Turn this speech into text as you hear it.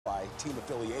team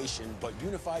affiliation, but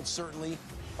unified certainly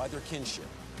by their kinship.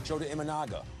 Shota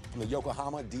Imanaga from the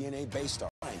Yokohama DNA Baystar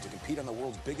trying to compete on the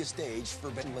world's biggest stage for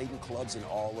veteran-laden clubs in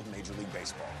all of Major League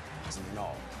Baseball. Isn't it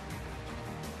all?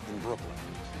 In Brooklyn,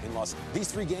 in Los Angeles.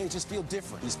 These three games just feel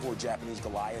different. These four Japanese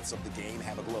Goliaths of the game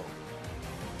have a globe.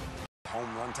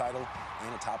 Home run title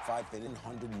and a top five finish,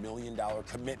 $100 million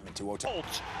commitment to Ohtani.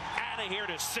 Out of here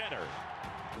to center.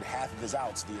 And half of his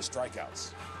outs via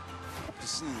strikeouts. To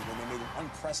see when they made an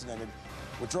unprecedented,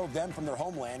 what drove them from their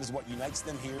homeland is what unites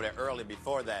them here. They're early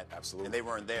before that, absolutely, and they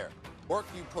weren't there. Work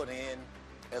you put in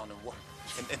on the work,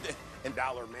 and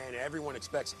dollar man, everyone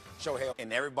expects Shohei.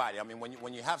 And everybody, I mean,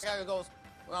 when you have a guy who goes,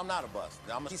 well, I'm not a bust.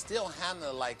 He's still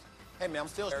handling like, hey man, I'm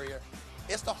still area.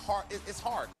 It's it's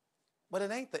hard, but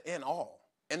it ain't the end all.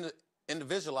 In the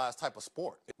individualized type of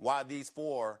sport, why these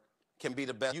four can be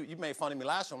the best. You made fun of me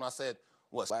last year when I said,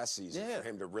 what? Last season, for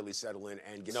him to really settle in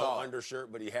and get no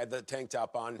undershirt, but he had the tank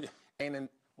top on. And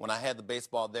when I had the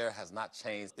baseball there, has not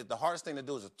changed. The hardest thing to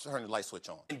do is to turn the light switch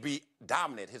on and be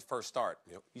dominant his first start.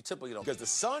 Yep. You typically don't. Because the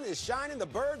sun is shining, the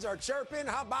birds are chirping.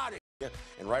 How about it?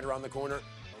 And right around the corner.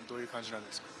 どういう感じなん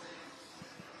ですか？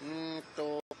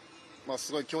まあ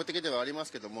すごい強敵ではありま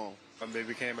すけども、They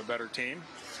became a better team.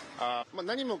 まあ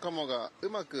何もかもがう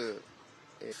まく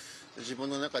自分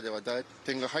の中では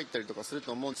点が入ったりとかする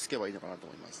と思うんですけばいいのかなと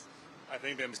思います。I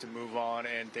think they must move on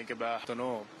and think about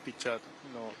のピッチャー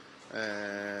の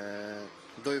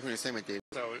どういうふうに攻めている。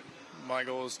So my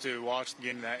goal is to watch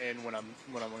getting that in when I'm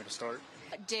going to start.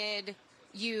 Did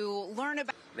you learn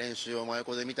about 練習を真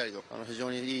横で見たりとか非常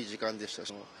にいい時間でした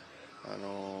し、I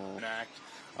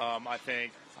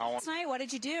think I want. last night? What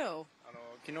did you do?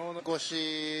 昨日の少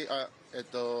し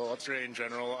Today in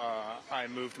general, I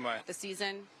moved my The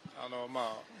season?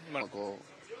 まあこ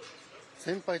う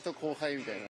先輩と後輩み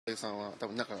たいなおじさんは多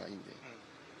分仲がいいんで。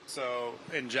So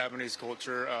in Japanese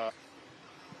culture,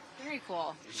 Very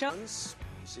cool. Show. You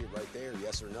see it right there,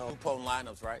 yes or no. Two potent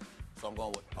lineups, right? So I'm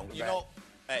going with. You know,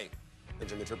 hey. And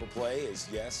the triple play is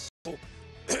yes.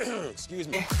 Excuse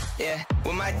me. Yeah,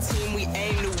 with my team we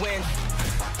aim to win.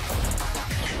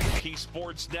 Key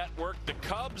Sports Network, the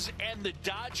Cubs and the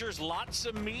Dodgers, lots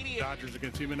of media. Dodgers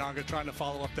against Imanaga trying to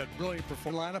follow up that brilliant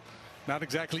performance lineup. Not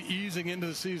exactly easing into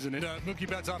the season. Mookie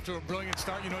Betts off to a brilliant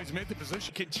start. You know, he's made the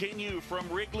position. Continue from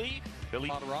Wrigley. The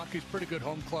Rockies, pretty good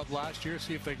home club last year.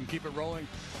 See if they can keep it rolling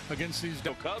against these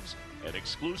Cubs. An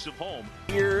exclusive home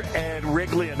here at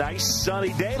Wrigley. A nice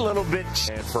sunny day, a little bit.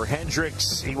 And for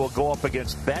Hendricks, he will go up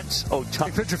against Betts.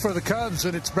 Ohtani. Pitcher for the Cubs,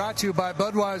 and it's brought to you by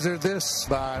Budweiser. This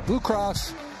by Blue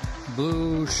Cross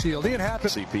Blue Shield. Ian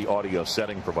Happen. CP audio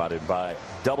setting provided by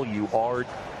WR.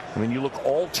 I mean, you look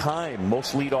all-time,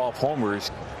 most leadoff homers.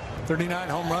 39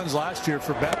 home runs last year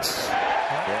for Betts.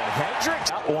 And Hendricks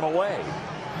got one away.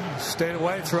 Stayed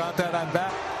away throughout that on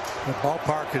bat. The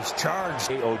ballpark is charged.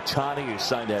 Ohtani, who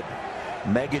signed that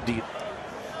mega deal.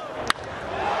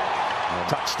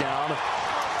 Touchdown.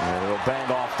 And it'll bang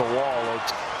off the wall.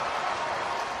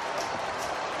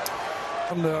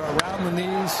 Around the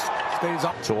knees. Stays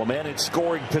up. So a man in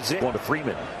scoring position. Going to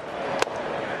Freeman.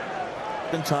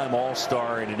 Time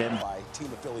All-Star and an M. By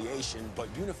team affiliation, but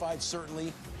unified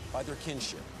certainly by their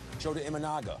kinship. Shota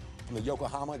Imanaga from the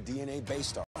Yokohama DNA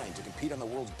Baystar trying to compete on the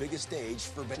world's biggest stage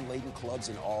for veteran-laden clubs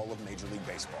in all of Major League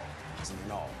Baseball. Isn't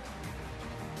it all?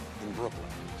 In Brooklyn,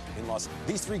 in Los Angeles.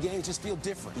 These three games just feel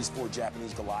different. These four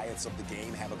Japanese Goliaths of the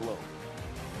game have a globe.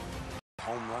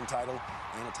 Home run title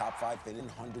and a top five finish,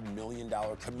 $100 million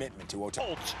commitment to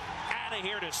Ohtani. Out of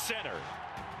here to center.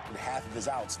 And half of his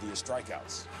outs via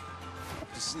strikeouts.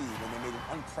 To see when they made an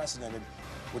unprecedented,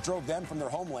 what drove them from their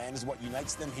homeland is what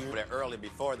unites them here. They're early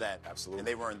before that, absolutely, and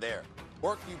they weren't there.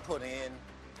 Work you put in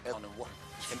on the work,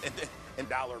 and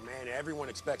dollar man, everyone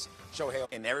expects Shohei.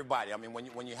 And everybody, I mean,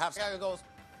 when you have a guy who goes,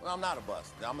 well, I'm not a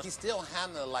bust. He's still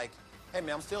handling like, hey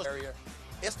man, I'm still area.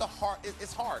 It's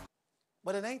hard,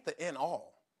 but it ain't the end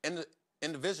all. In the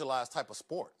individualized type of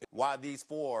sport, why these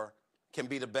four can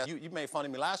be the best. You made fun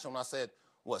of me last year when I said,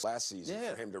 what? Last season,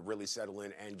 for him to really settle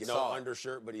in and get no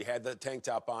undershirt, but he had the tank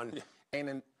top on.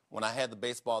 And when I had the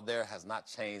baseball there, has not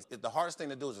changed. The hardest thing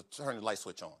to do is to turn the light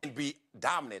switch on and be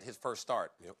dominant his first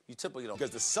start. Yep. You typically don't.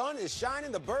 Because the sun is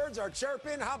shining, the birds are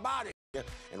chirping. How about it?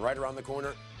 And right around the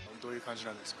corner. どういう感じ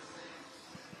なんですか？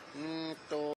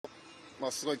ま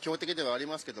あすごい強敵ではあり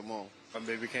ますけども、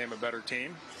They became a better team.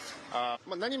 ま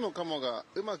あ何もかもが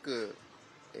うまく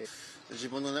自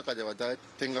分の中では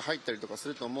点が入ったりとかす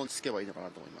ると思うんですけばいいのかな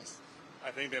と思います。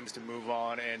I think they must move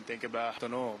on and think about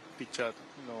のピッチャー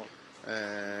の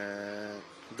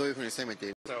どういうふうに攻めてい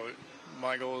る。So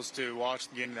my goal is to watch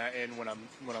getting that in when I'm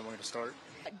going to start.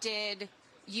 Did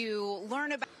you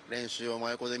learn about 練習を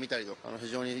真横で見たりとか、非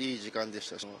常にいい時間でし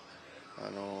たし、I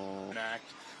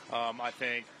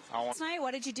think I want. last night?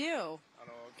 What did you do?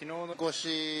 昨日の少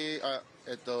し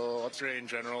Australia in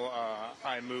general,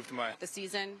 I moved my. The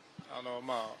season?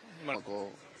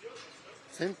 こ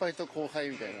う先輩と後輩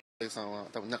みたいなおじさんは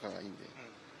多分仲がいいんで。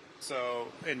So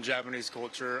in Japanese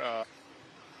culture,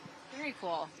 Very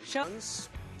cool. You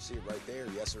see it right there,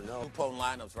 yes or no? Two potent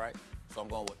lineups, right? So I'm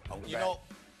going with. You back. know,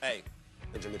 hey.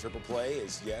 Entering the triple play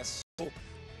is yes.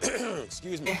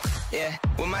 Excuse me. Yeah,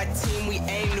 with my team we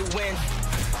aim to win.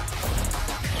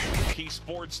 Key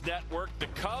Sports Network, the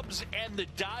Cubs and the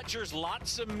Dodgers,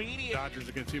 lots of media. Dodgers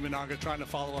against Imanaga trying to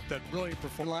follow up that brilliant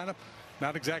performance lineup.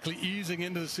 Not exactly easing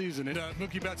into the season.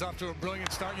 Mookie Betts off to a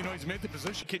brilliant start. You know, he's made the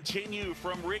position. Continue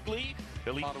from Wrigley.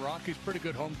 The Rockies, pretty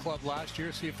good home club last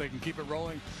year. See if they can keep it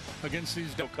rolling against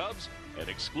these Cubs. An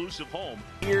exclusive home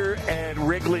here at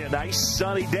Wrigley. A nice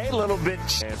sunny day, a little bit.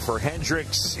 And for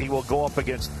Hendricks, he will go up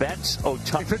against Betts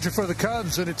Ohtani. Pitcher for the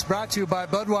Cubs, and it's brought to you by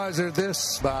Budweiser.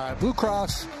 This by Blue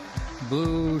Cross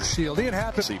Blue Shield. Ian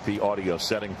Happy. CP audio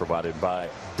setting provided by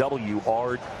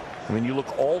WR. I mean, you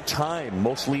look all-time,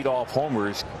 most leadoff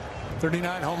homers.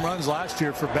 39 home runs last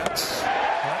year for Betts.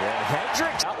 And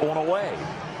Hendricks out one away.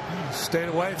 Stayed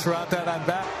away throughout that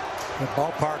at-bat. The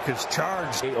ballpark is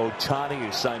charged. Ohtani,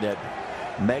 who signed that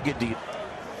mega deal.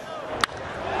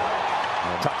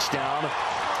 Touchdown.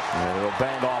 And it'll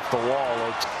bang off the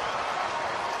wall.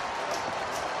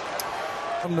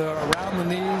 From around the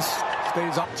knees,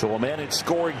 stays up. So a man in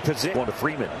scoring position. Going to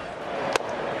Freeman.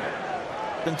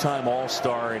 Time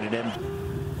All-Star in an M.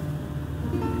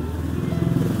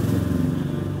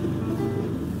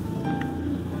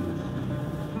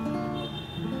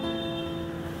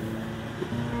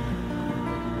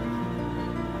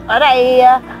 Ở đây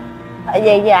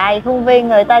về dài khuôn viên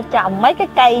người ta trồng mấy cái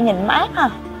cây nhìn mát ha.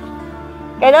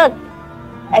 Cây đó,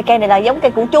 cây này là giống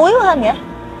cây củ chuối quá nhỉ?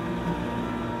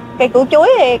 Cây củ chuối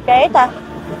thì cây ta.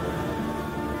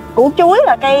 Củ chuối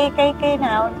là cây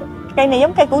nào? Cây này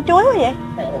giống cây củ chuối quá vậy?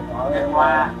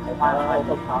 Hoa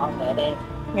nghệ đen.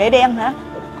 Nghệ đen hả?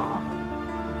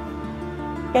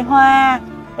 Cây hoa.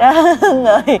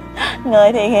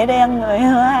 Người thì nghệ đen, người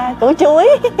hoa củ chuối.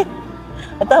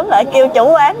 Tóm lại kêu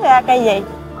chủ quán ra cây gì?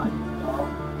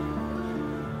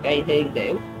 Cây thiên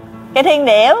điểu. Cây thiên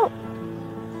điểu.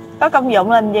 Có công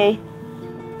dụng làm gì?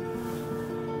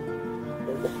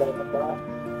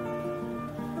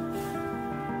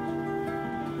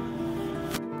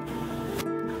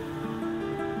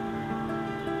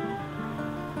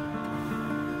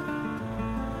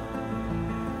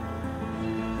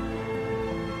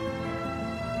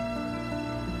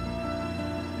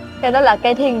 Cây đó là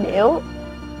cây thiên điểu.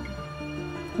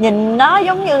 Nhìn nó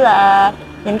giống như là,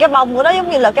 nhìn cái bông của nó giống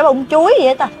như là cái bông chuối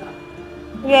vậy ta.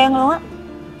 Gan luôn á.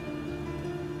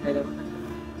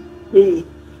 Chi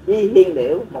thiên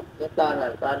điểu, một cái tên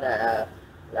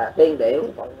là thiên điểu,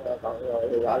 còn người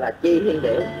thì gọi là chi thiên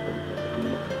điểu.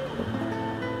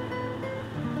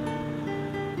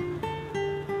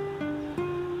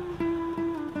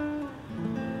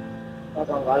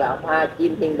 Còn gọi là hoa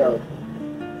chim thiên đường.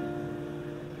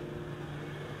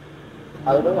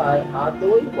 Ừ đúng rồi, họ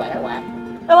chuối quẹ quạt.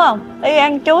 Đúng không? Đi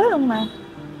ăn chuối luôn mà.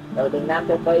 Từ miền Nam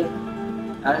châu Phi.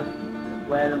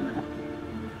 Quê luôn.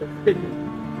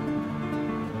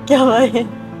 Trời ơi.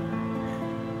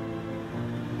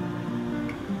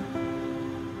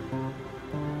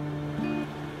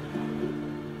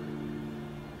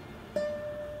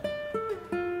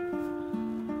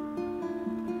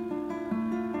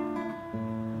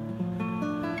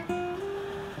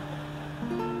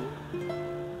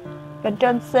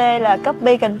 Ctrl C là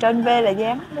copy, Ctrl V là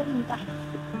dán, đúng không ta?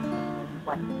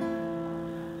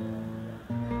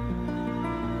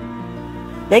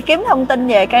 Để kiếm thông tin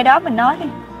về cây đó mình nói đi.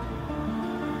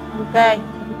 Ok.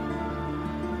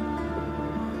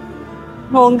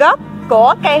 Nguồn gốc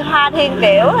của cây hoa thiên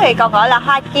điểu thì còn gọi là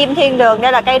hoa chim thiên đường.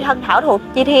 Đây là cây thân thảo thuộc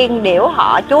chi thiên điểu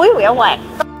họ chuối quẹo quạt.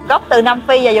 Gốc từ Nam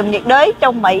Phi và vùng nhiệt đới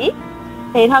trong Mỹ.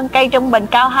 Thì thân cây trung bình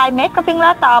cao 2 mét, có phiến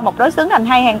lá to, một đối xứng thành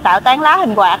hai hàng tạo tán lá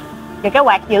hình quạt. Rồi cái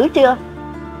quạt giữ chưa?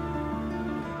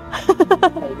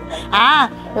 À,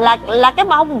 là cái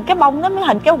bông nó mới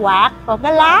hình cái quạt, còn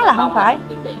cái lá là không phải.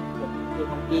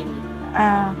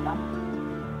 À.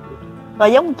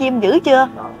 Rồi giống chim giữ chưa?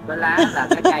 Cái lá là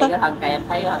cái cây, cái thân cây em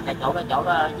thấy cái chỗ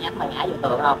đó nhát hơi ngã vô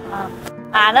tường không?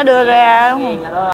 À nó đưa ra đúng không?